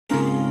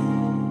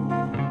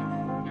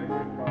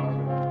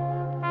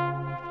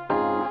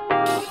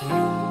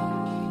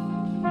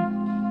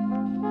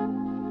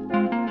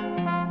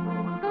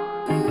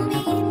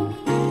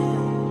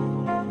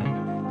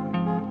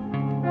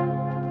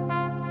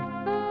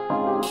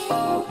What's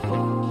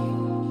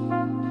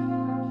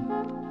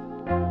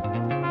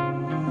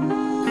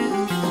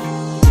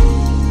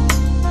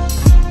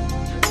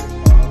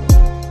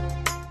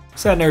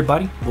happening,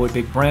 everybody? Boy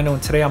Big Brando,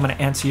 and today I'm going to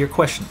answer your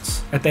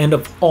questions. At the end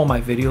of all my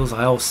videos,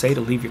 I always say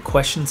to leave your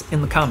questions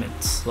in the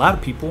comments. A lot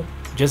of people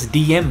just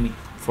DM me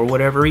for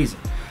whatever reason.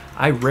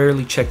 I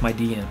rarely check my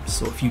DMs,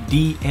 so if you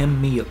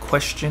DM me a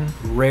question,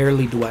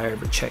 rarely do I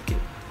ever check it.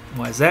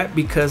 Why is that?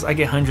 Because I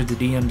get hundreds of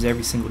DMs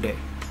every single day.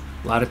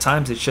 A lot of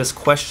times it's just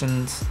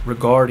questions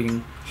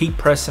regarding heat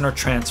pressing or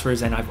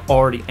transfers, and I've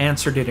already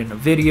answered it in a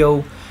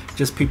video.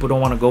 Just people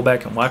don't want to go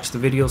back and watch the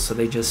video, so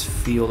they just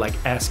feel like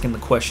asking the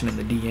question in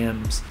the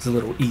DMs is a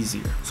little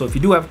easier. So if you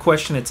do have a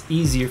question, it's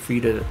easier for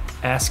you to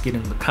ask it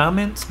in the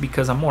comments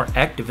because I'm more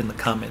active in the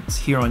comments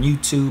here on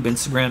YouTube,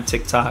 Instagram,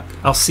 TikTok.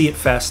 I'll see it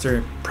faster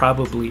and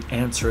probably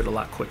answer it a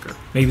lot quicker.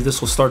 Maybe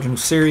this will start a new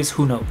series,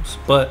 who knows?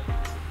 But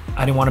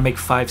I didn't want to make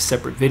 5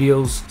 separate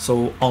videos,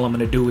 so all I'm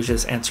going to do is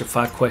just answer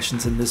 5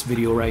 questions in this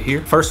video right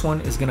here. First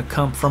one is going to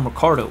come from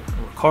Ricardo.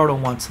 Ricardo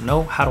wants to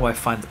know, how do I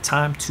find the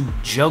time to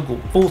juggle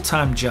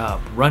full-time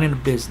job, running a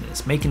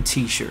business, making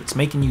t-shirts,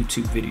 making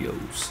YouTube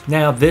videos?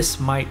 Now, this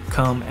might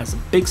come as a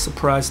big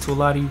surprise to a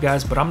lot of you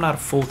guys, but I'm not a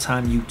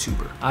full-time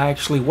YouTuber. I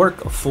actually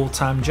work a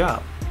full-time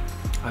job.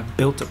 I've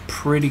built a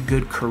pretty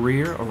good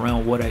career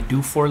around what I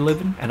do for a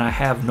living, and I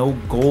have no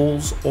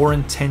goals or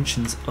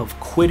intentions of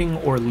quitting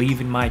or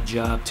leaving my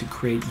job to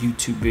create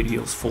YouTube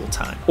videos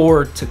full-time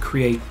or to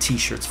create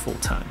t-shirts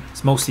full-time.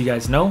 As most of you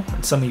guys know,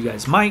 and some of you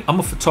guys might,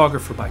 I'm a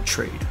photographer by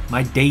trade.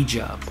 My day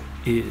job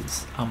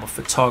is I'm a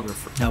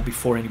photographer. Now,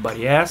 before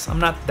anybody asks, I'm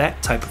not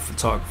that type of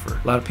photographer.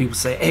 A lot of people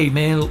say, hey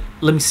man,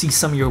 let me see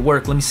some of your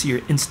work, let me see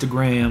your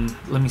Instagram,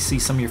 let me see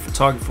some of your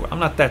photography. I'm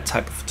not that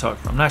type of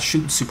photographer. I'm not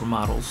shooting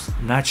supermodels,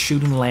 I'm not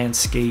shooting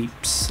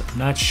landscapes, I'm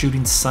not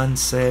shooting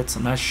sunsets,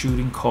 I'm not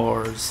shooting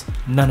cars,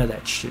 none of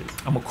that shit.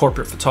 I'm a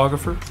corporate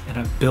photographer, and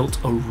I've built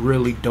a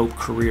really dope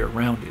career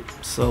around it.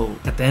 So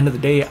at the end of the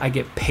day, I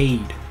get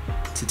paid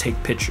to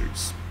take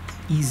pictures.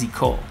 Easy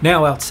call.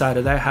 Now, outside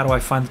of that, how do I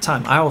find the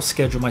time? I'll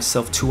schedule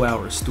myself 2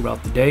 hours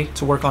throughout the day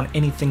to work on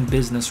anything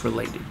business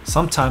related.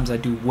 Sometimes I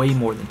do way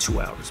more than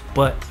 2 hours,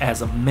 but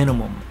as a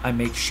minimum, I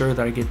make sure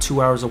that I get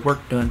 2 hours of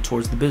work done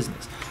towards the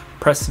business.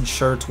 Pressing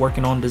shirts,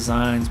 working on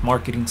designs,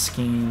 marketing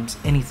schemes,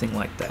 anything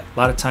like that. A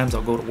lot of times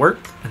I'll go to work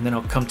and then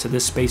I'll come to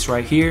this space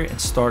right here and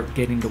start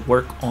getting to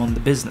work on the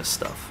business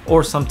stuff.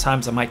 Or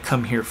sometimes I might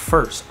come here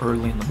first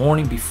early in the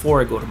morning before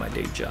I go to my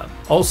day job.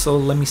 Also,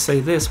 let me say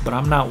this, but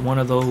I'm not one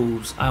of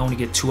those, I only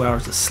get 2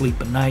 hours of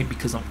sleep a night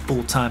because I'm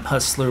full-time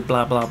hustler,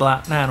 blah, blah,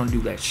 blah. Nah, I don't do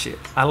that shit.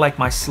 I like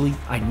my sleep.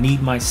 I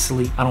need my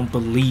sleep. I don't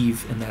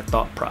believe in that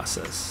thought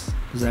process.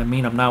 Does that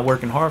mean I'm not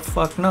working hard?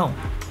 Fuck no.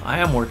 I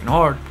am working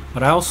hard,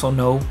 but I also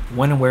know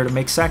when and where to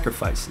make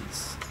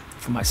sacrifices.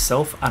 For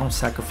myself, I don't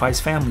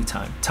sacrifice family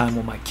time. Time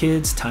with my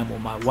kids, time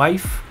with my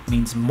wife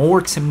means more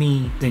to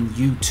me than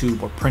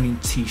YouTube or printing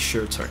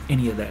t-shirts or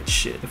any of that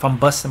shit. If I'm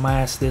busting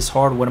my ass this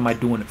hard, what am I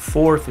doing it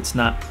for if it's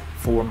not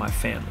for my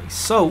family?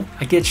 So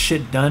I get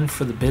shit done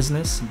for the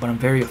business, but I'm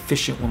very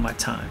efficient with my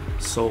time.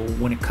 So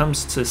when it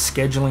comes to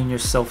scheduling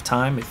yourself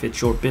time, if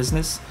it's your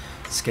business,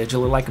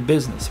 schedule it like a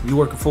business. If you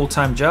work a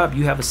full-time job,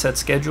 you have a set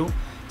schedule.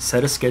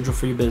 Set a schedule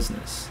for your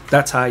business.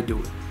 That's how I do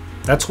it.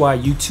 That's why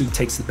YouTube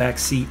takes the back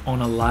seat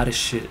on a lot of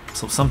shit.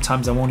 So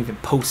sometimes I won't even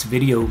post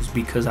videos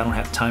because I don't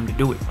have time to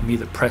do it. I'm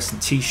either pressing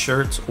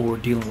t-shirts or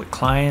dealing with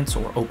clients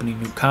or opening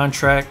new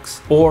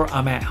contracts, or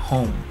I'm at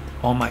home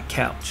on my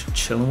couch,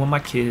 chilling with my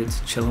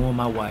kids, chilling with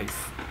my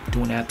wife,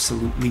 doing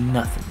absolutely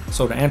nothing.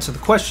 So to answer the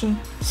question,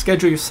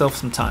 schedule yourself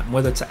some time,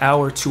 whether it's an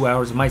hour, 2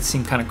 hours. It might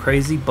seem kind of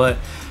crazy, but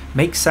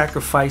make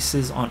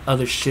sacrifices on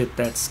other shit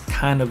that's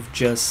kind of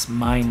just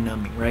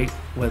mind-numbing, right?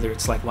 Whether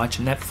it's like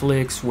watching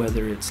Netflix,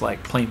 whether it's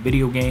like playing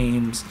video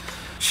games,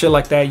 shit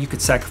like that, you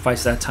could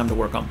sacrifice that time to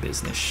work on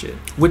business shit.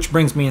 Which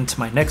brings me into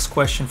my next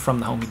question from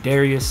the homie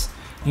Darius.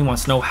 He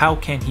wants to know, how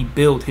can he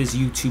build his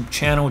YouTube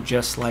channel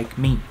just like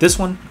me? This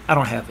one, I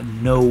don't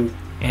have no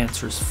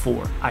answers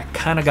for. I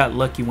kind of got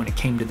lucky when it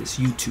came to this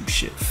YouTube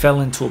shit.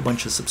 Fell into a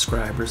bunch of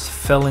subscribers,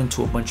 fell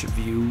into a bunch of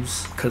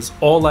views, because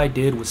all I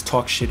did was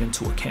talk shit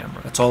into a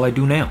camera. That's all I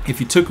do now.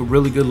 If you took a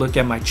really good look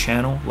at my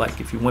channel,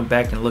 like if you went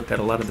back and looked at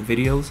a lot of the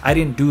videos, I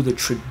didn't do the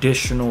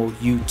traditional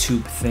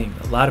YouTube thing.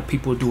 A lot of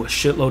people do a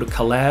shitload of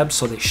collabs,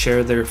 so they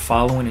share their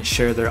following and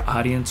share their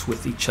audience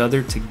with each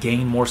other to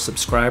gain more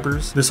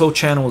subscribers. This whole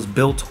channel was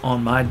built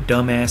on my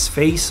dumbass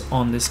face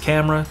on this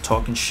camera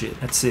talking shit.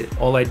 That's it.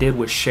 All I did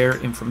was share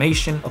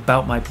information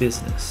about my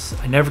business.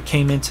 I never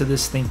came into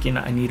this thinking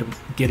I need to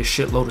get a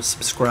shitload of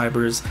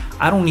subscribers.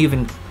 I don't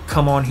even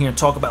come on here and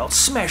talk about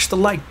smash the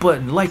like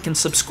button, like and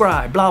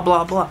subscribe, blah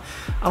blah blah.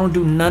 I don't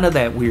do none of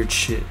that weird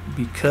shit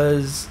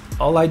because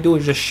all I do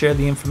is just share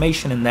the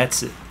information and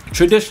that's it.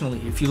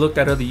 Traditionally, if you looked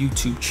at other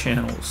YouTube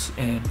channels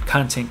and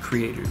content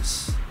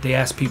creators, they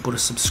ask people to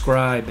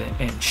subscribe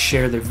and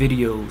share their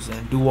videos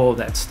and do all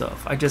that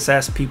stuff. I just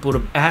ask people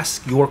to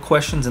ask your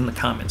questions in the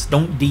comments.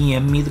 Don't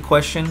DM me the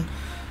question.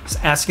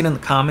 Just ask it in the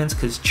comments,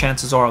 because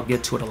chances are I'll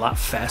get to it a lot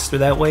faster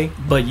that way.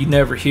 But you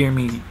never hear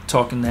me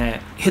talking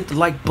that hit the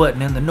like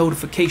button and the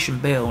notification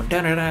bell and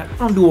da-da-da. I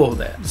don't do all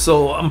that.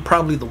 So I'm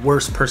probably the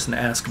worst person to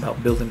ask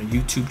about building a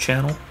YouTube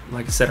channel.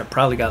 Like I said, I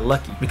probably got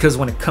lucky, because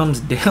when it comes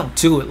down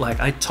to it,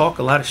 like, I talk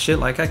a lot of shit,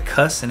 like I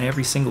cuss in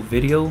every single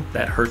video.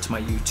 That hurts my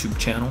YouTube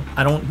channel.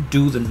 I don't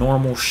do the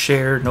normal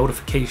share,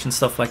 notification,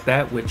 stuff like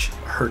that, which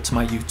hurts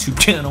my YouTube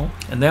channel.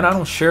 And then I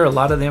don't share a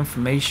lot of the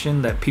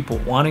information that people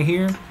want to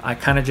hear. I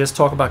kind of just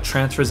talk about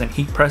transfers and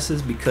heat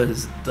presses,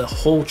 because the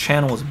whole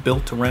channel is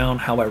built around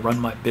how I run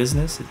my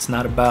business. It's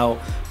not about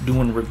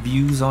doing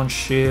reviews on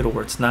shit,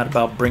 or it's not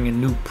about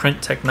bringing new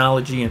print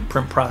technology and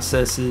print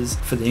processes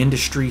for the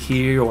industry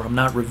here, or I'm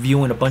not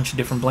reviewing a bunch of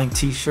different blank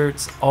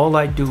t-shirts. All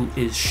I do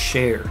is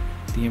share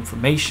the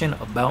information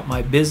about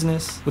my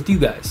business with you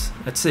guys.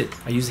 That's it.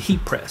 I use a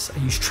heat press, I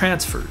use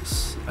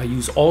transfers, I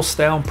use All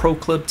Style and Pro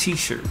Club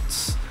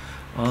t-shirts.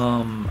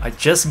 I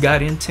just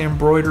got into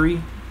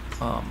embroidery.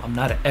 I'm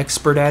not an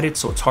expert at it,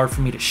 so it's hard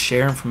for me to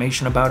share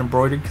information about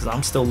embroidery, because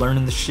I'm still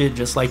learning the shit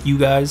just like you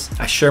guys.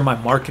 I share my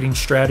marketing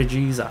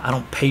strategies. I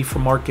don't pay for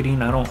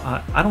marketing. I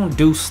don't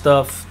do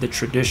stuff the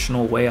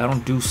traditional way. I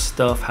don't do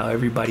stuff how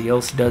everybody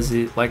else does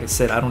it. Like I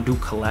said, I don't do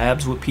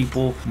collabs with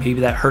people. Maybe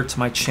that hurts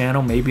my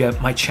channel. Maybe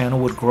my channel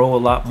would grow a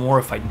lot more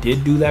if I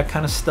did do that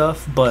kind of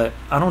stuff, but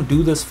I don't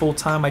do this full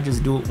time. I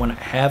just do it when I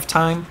have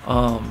time.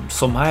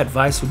 So my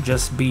advice would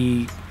just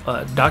be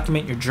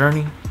document your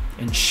journey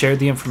and share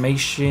the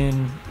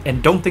information,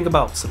 and don't think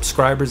about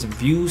subscribers and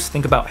views.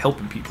 Think about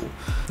helping people.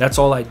 That's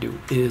all I do,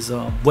 is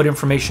what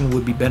information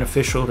would be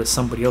beneficial to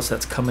somebody else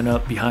that's coming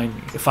up behind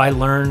me. If I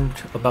learned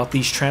about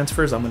these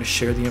transfers, I'm going to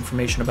share the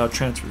information about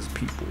transfers to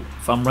people.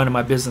 If I'm running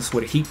my business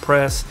with a heat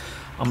press,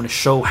 I'm going to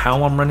show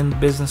how I'm running the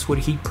business with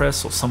a heat press,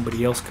 so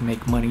somebody else can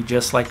make money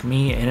just like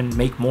me and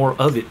make more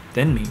of it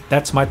than me.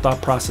 That's my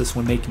thought process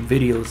when making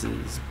videos,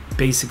 is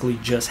basically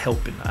just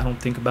helping. I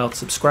don't think about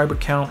subscriber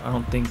count. I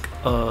don't think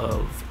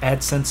of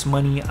AdSense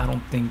money. I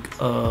don't think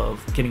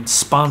of getting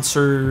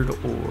sponsored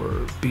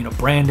or being a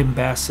brand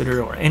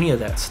ambassador or any of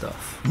that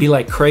stuff. It'd be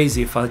like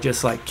crazy if I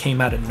just like came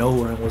out of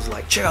nowhere and was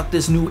like, check out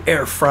this new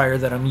air fryer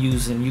that I'm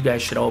using. You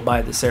guys should all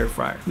buy this air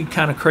fryer. It'd be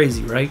kind of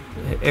crazy, right?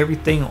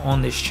 Everything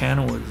on this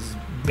channel is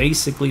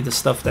basically the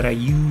stuff that I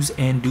use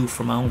and do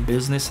for my own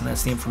business, and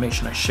that's the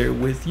information I share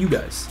with you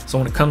guys. So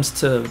when it comes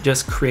to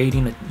just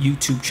creating a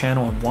YouTube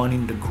channel and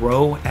wanting to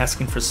grow,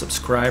 asking for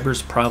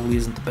subscribers probably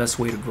isn't the best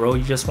way to grow.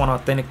 You just want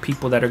authentic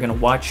people that are going to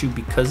watch you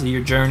because of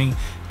your journey,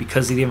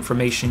 because of the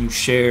information you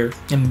share,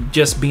 and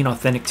just being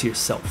authentic to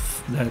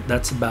yourself.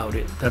 That's about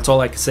it. That's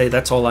all I can say.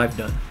 That's all I've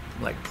done.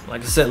 Like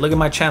I said, look at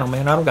my channel,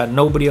 man. I don't got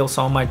nobody else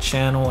on my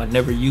channel. I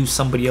never use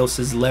somebody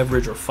else's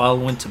leverage or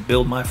following to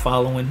build my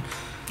following.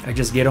 I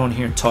just get on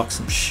here and talk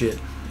some shit.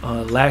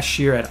 Last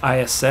year at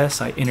ISS,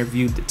 I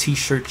interviewed the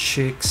T-shirt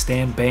chick,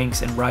 Stan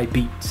Banks, and Rye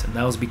Beats, and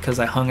that was because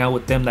I hung out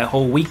with them that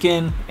whole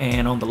weekend.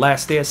 And on the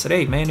last day, I said,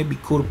 hey man, it'd be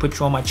cool to put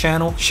you on my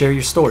channel, share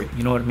your story.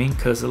 You know what I mean?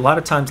 Because a lot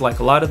of times, like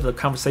a lot of the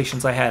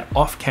conversations I had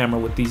off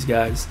camera with these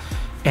guys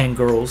and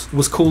girls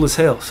was cool as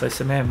hell. So I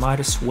said, man, might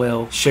as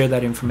well share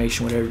that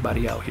information with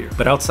everybody out here.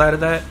 But outside of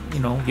that, you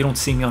know, you don't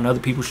see me on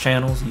other people's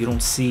channels. You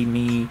don't see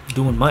me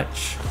doing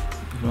much.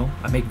 You know,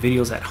 I make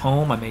videos at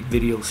home, I make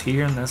videos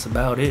here, and that's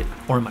about it,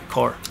 or in my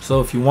car.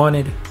 So if you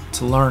wanted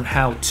to learn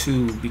how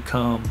to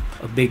become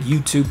a big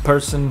YouTube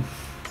person,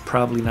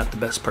 probably not the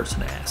best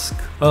person to ask.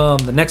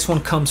 The next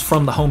one comes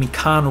from the homie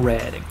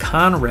Conrad, and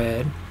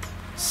Conrad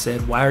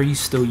said, why are you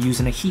still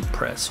using a heat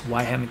press?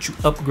 Why haven't you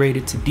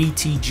upgraded to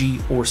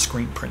DTG or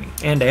screen printing?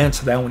 And to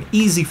answer that one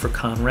easy for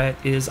Conrad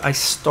is I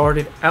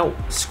started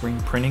out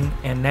screen printing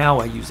and now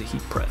I use a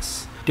heat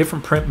press.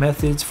 Different print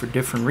methods for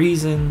different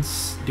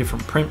reasons.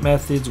 Different print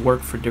methods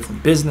work for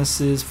different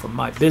businesses. For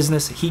my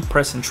business, a heat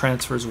press and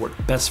transfers work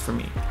best for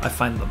me. I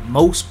find the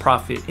most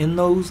profit in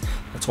those.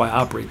 That's why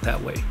I operate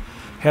that way.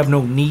 I have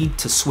no need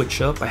to switch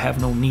up. I have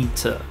no need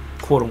to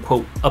quote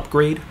unquote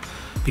upgrade,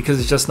 because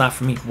it's just not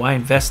for me. Why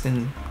invest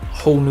in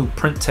whole new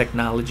print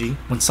technology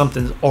when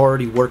something's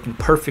already working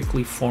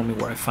perfectly for me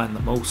where I find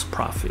the most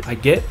profit? I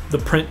get the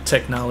print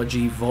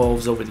technology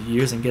evolves over the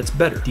years and gets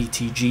better.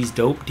 DTG's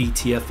dope,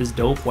 DTF is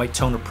dope, white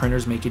toner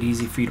printers make it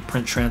easy for you to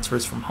print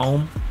transfers from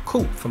home.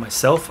 Cool. For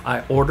myself,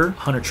 I order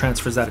 100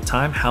 transfers at a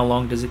time. How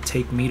long does it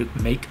take me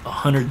to make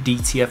 100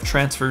 DTF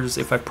transfers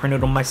if I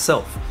printed them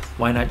myself?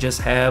 Why not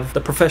just have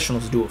the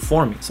professionals do it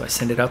for me? So I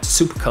send it out to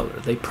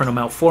Supacolor. They print them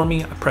out for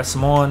me, I press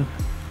them on,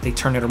 they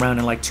turn it around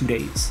in like 2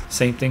 days.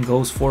 Same thing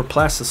goes for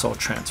plastisol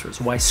transfers.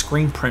 Why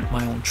screen print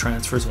my own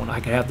transfers when I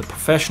could have the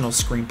professionals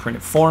screen print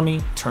it for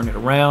me, turn it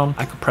around,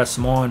 I could press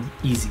them on,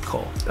 easy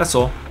call. That's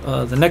all.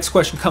 The next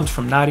question comes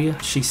from Nadia.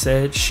 She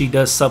said she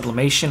does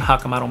sublimation. How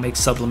come I don't make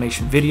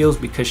sublimation videos?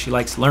 Because she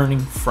likes learning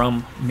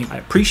from me. I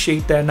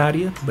appreciate that,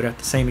 Nadia, but at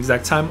the same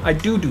exact time, I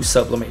do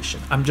sublimation.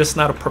 I'm just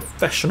not a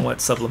professional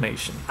at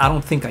sublimation. I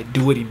don't think I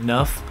do it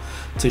enough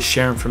to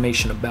share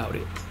information about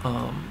it.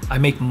 I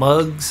make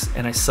mugs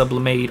and I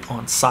sublimate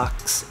on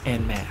socks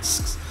and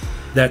masks.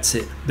 That's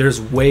it. There's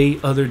way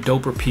other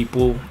doper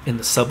people in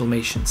the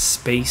sublimation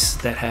space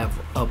that have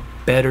a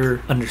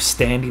better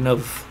understanding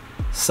of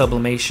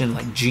sublimation,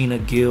 like Gina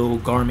Gil,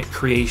 Garment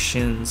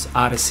Creations,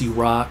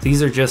 OdysseyRoc.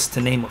 These are just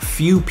to name a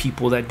few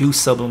people that do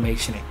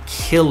sublimation and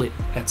kill it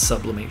at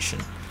sublimation.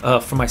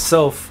 For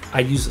myself, I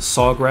use a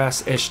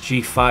Sawgrass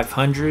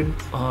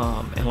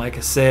SG500, and like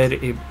I said,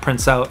 it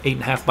prints out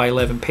 8.5 by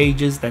 11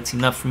 pages. That's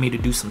enough for me to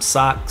do some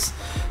socks,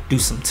 do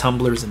some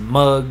tumblers and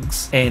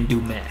mugs, and do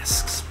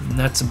masks. And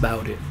that's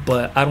about it.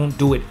 But I don't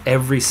do it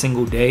every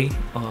single day.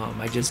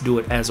 I just do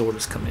it as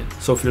orders come in.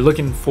 So if you're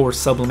looking for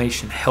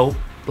sublimation help,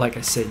 like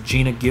I said,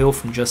 Gina Gil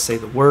from Just Say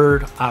the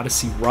Word,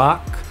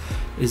 OdysseyRoc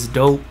is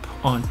dope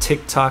on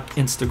TikTok,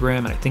 Instagram,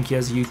 and I think he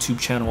has a YouTube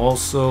channel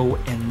also.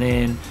 And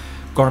then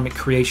Garment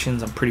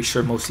Creations, I'm pretty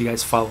sure most of you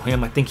guys follow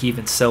him. I think he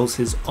even sells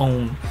his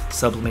own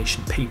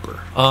sublimation paper.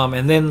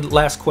 And then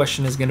last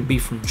question is going to be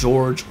from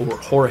George or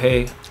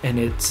Jorge, and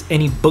it's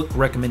any book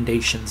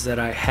recommendations that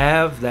I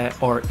have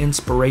that are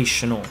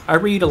inspirational. I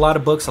read a lot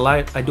of books.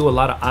 I do a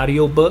lot of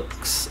audio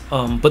books,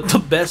 but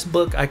the best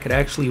book I could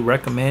actually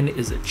recommend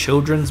is a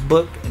children's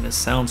book, and it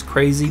sounds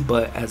crazy,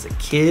 but as a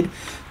kid,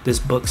 this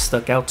book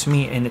stuck out to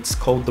me, and it's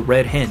called The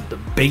Red Hen. The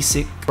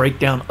basic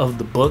breakdown of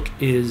the book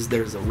is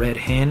there's a red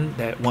hen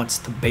that wants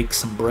to bake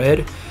some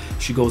bread.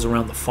 She goes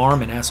around the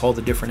farm and asks all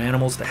the different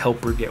animals to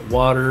help her get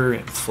water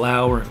and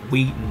flour and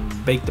wheat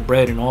and bake the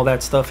bread and all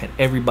that stuff, and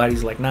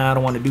everybody's like, nah, I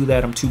don't want to do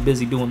that, I'm too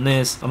busy doing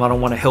this, I don't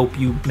want to help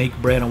you make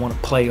bread, I want to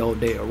play all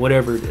day, or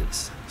whatever it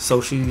is.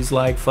 So she's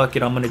like, fuck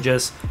it, I'm gonna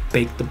just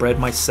bake the bread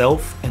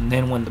myself, and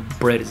then when the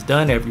bread is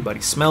done,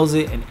 everybody smells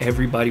it and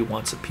everybody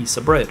wants a piece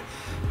of bread.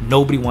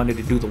 Nobody wanted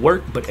to do the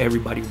work, but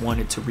everybody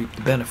wanted to reap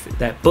the benefit.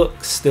 That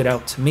book stood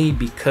out to me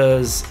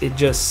because it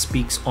just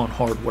speaks on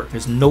hard work.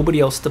 There's nobody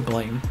else to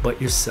blame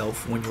but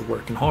yourself when you're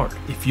working hard.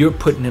 If you're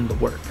putting in the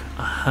work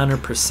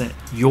 100%,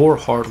 your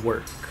hard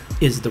work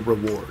is the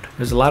reward.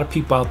 There's a lot of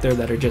people out there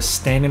that are just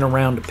standing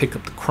around to pick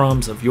up the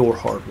crumbs of your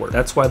hard work.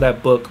 That's why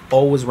that book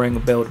always rang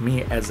a bell to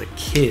me as a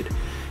kid.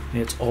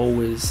 And it's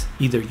always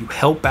either you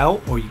help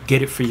out or you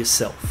get it for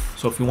yourself.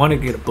 So if you want to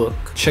get a book,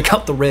 check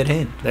out The Red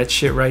Hen. That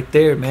shit right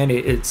there, man,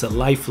 it's a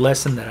life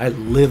lesson that I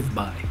live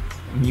by.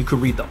 And you could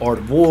read The Art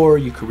of War,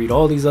 you could read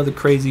all these other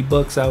crazy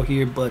books out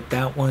here, but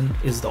that one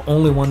is the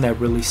only one that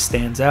really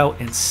stands out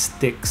and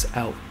sticks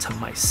out to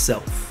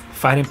myself.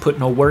 If I didn't put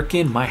no work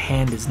in, my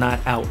hand is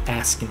not out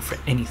asking for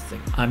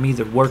anything. I'm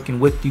either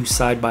working with you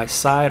side by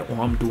side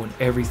or I'm doing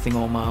everything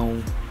on my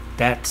own.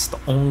 That's the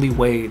only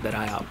way that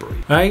I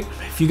operate. All right,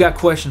 if you got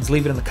questions,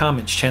 leave it in the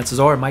comments. Chances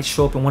are it might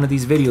show up in one of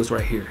these videos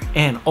right here.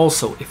 And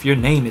also, if your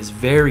name is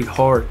very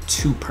hard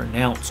to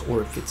pronounce,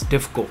 or if it's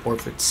difficult, or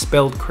if it's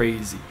spelled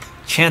crazy,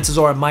 chances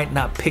are I might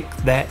not pick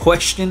that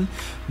question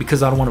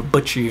because I don't want to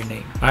butcher your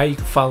name. All right, you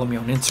can follow me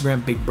on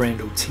Instagram, Big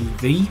Brando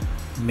TV.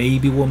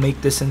 Maybe we'll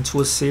make this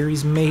into a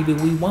series, maybe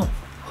we won't.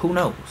 Who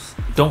knows?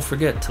 Don't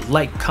forget to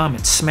like,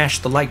 comment, smash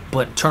the like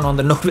button, turn on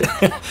the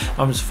notification.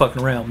 I'm just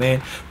fucking around,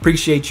 man.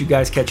 Appreciate you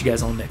guys. Catch you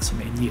guys on the next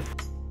one, man. Yeah.